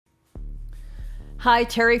Hi,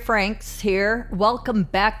 Terry Franks here. Welcome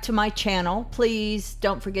back to my channel. Please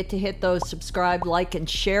don't forget to hit those subscribe, like, and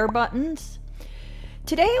share buttons.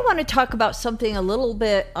 Today I want to talk about something a little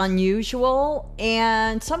bit unusual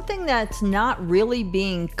and something that's not really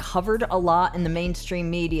being covered a lot in the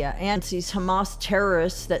mainstream media. And it's these Hamas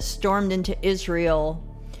terrorists that stormed into Israel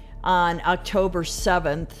on October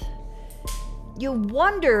 7th. You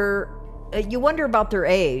wonder about their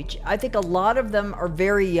age. I think a lot of them are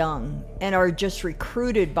very young and are just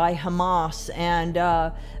recruited by Hamas.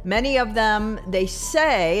 And many of them, they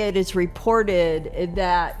say, it is reported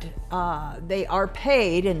that they are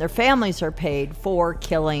paid and their families are paid for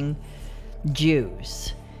killing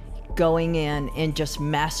Jews, going in and just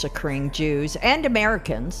massacring Jews and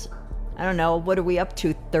Americans. I don't know, what are we up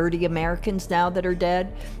to? 30 Americans now that are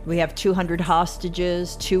dead. We have 200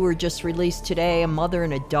 hostages. 2 were just released today, a mother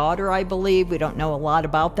and a daughter, I believe. We don't know a lot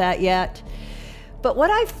about that yet. But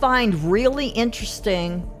what I find really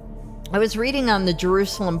interesting, I was reading on the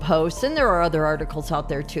Jerusalem Post, and there are other articles out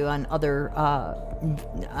there too on other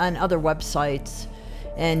websites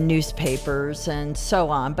and newspapers and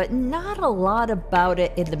so on, but not a lot about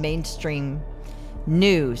it in the mainstream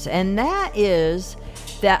news. And that is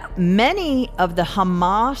that many of the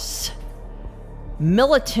Hamas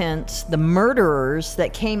militants, the murderers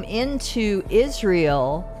that came into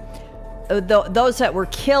Israel, those that were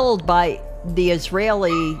killed by the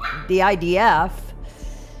IDF,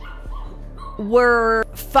 were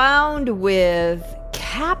found with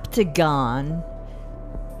Captagon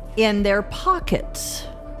in their pockets.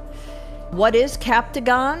 What is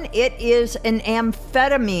Captagon? It is an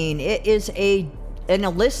amphetamine. It is an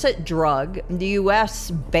illicit drug. The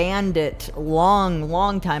U.S. banned it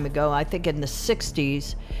long time ago, I think in the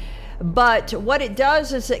 60s. But what it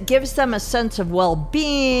does is it gives them a sense of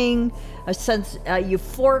well-being, a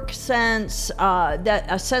euphoric sense,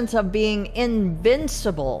 a sense of being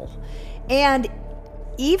invincible. And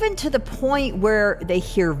even to the point where they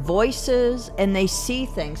hear voices and they see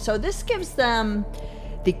things. So this gives them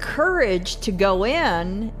the courage to go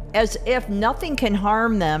in as if nothing can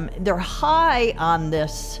harm them. They're high on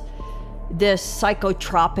this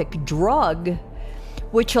psychotropic drug,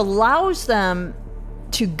 which allows them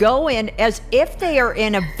to go in as if they are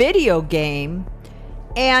in a video game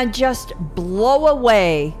and just blow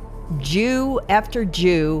away Jew after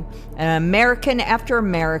Jew and American after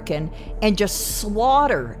American, and just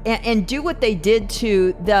slaughter and do what they did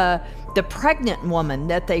to the pregnant woman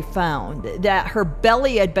that they found, that her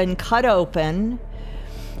belly had been cut open,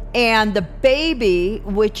 and the baby,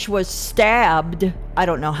 which was stabbed, I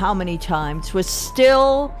don't know how many times, was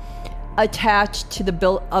still attached to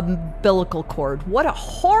the umbilical cord. What a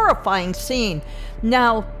horrifying scene.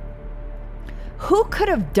 Now, who could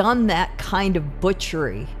have done that kind of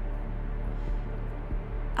butchery?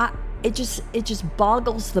 It just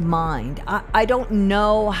boggles the mind. I don't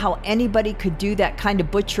know how anybody could do that kind of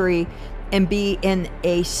butchery and be in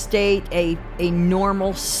a state, a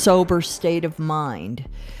normal, sober state of mind.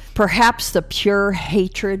 Perhaps the pure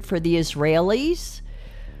hatred for the Israelis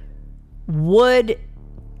would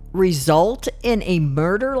result in a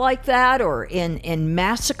murder like that or in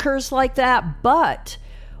massacres like that. But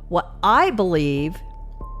what I believe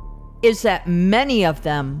is that many of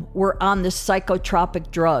them were on this psychotropic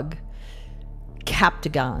drug,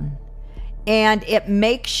 Captagon, and it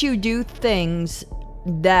makes you do things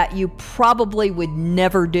that you probably would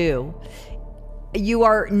never do. You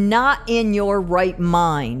are not in your right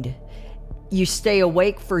mind. You stay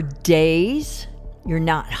awake for days. You're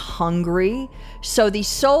not hungry. So these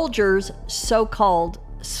soldiers, so-called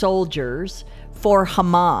soldiers for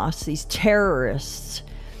Hamas, these terrorists,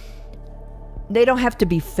 they don't have to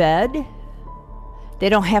be fed. They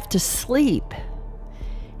don't have to sleep.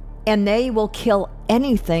 And they will kill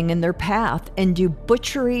anything in their path and do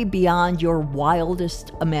butchery beyond your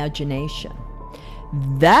wildest imagination.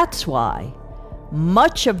 That's why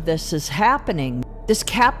much of this is happening. This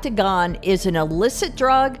Captagon is an illicit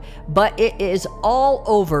drug, but it is all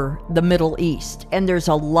over the Middle East. And there's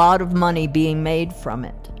a lot of money being made from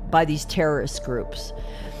it by these terrorist groups.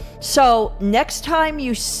 So next time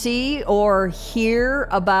you see or hear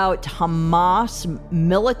about Hamas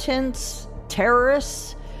militants,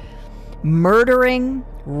 terrorists, murdering,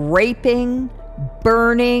 raping,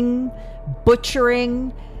 burning,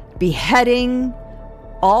 butchering, beheading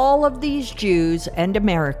all of these Jews and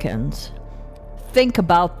Americans, think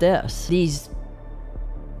about this. These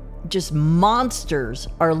just monsters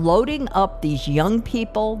are loading up these young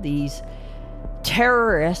people, these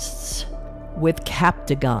terrorists, with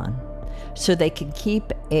Captagon so they can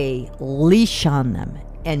keep a leash on them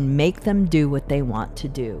and make them do what they want to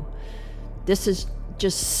do. This is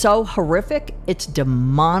just so horrific. It's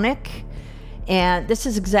demonic. And this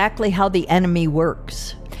is exactly how the enemy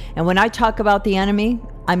works. And when I talk about the enemy,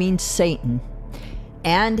 I mean Satan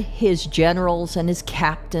and his generals and his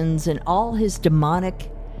captains and all his demonic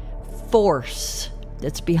force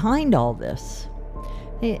that's behind all this.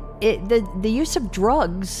 The use of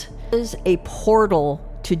drugs is a portal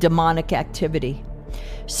to demonic activity.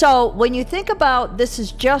 So when you think about this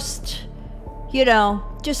is just, you know,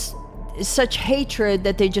 just such hatred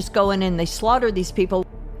that they just go in and they slaughter these people.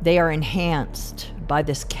 They are enhanced by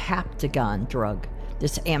this Captagon drug,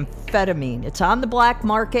 this amphetamine. It's on the black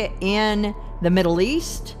market in the Middle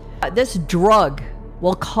East. This drug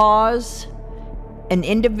will cause an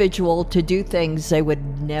individual to do things they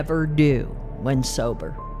would never do when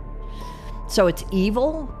sober. So it's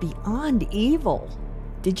evil beyond evil.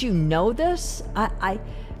 Did you know this?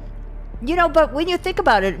 You know, but when you think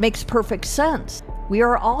about it, it makes perfect sense. We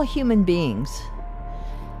are all human beings.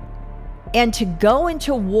 And to go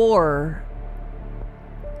into war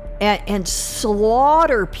and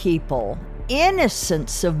slaughter people, innocent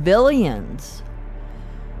civilians,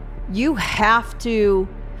 you have to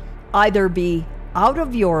either be out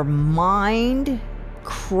of your mind,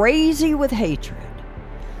 crazy with hatred,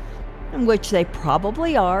 in which they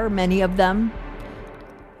probably are, many of them,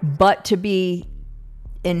 but to be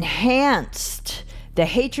enhanced, the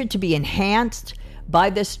hatred to be enhanced by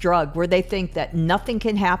this drug, where they think that nothing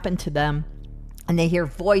can happen to them, and they hear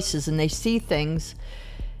voices and they see things.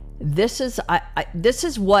 This is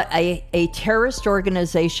what a terrorist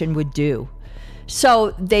organization would do.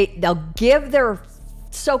 So they'll give their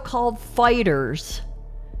so-called fighters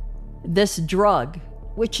this drug,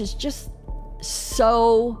 which is just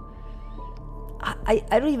so, I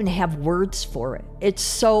don't even have words for it. It's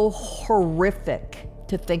so horrific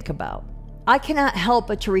to think about. I cannot help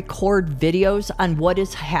but to record videos on what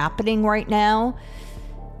is happening right now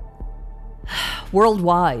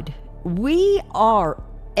worldwide. We are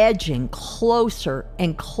edging closer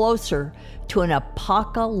and closer to an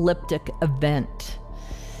apocalyptic event.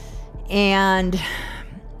 And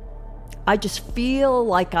I just feel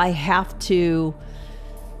like I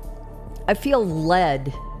feel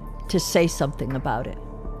led to say something about it.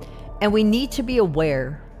 And we need to be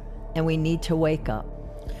aware, and we need to wake up.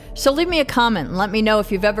 So leave me a comment and let me know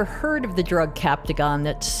if you've ever heard of the drug Captagon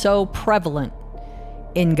that's so prevalent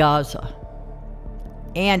in Gaza,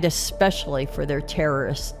 and especially for their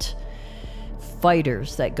terrorist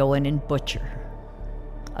fighters that go in and butcher.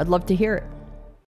 I'd love to hear it.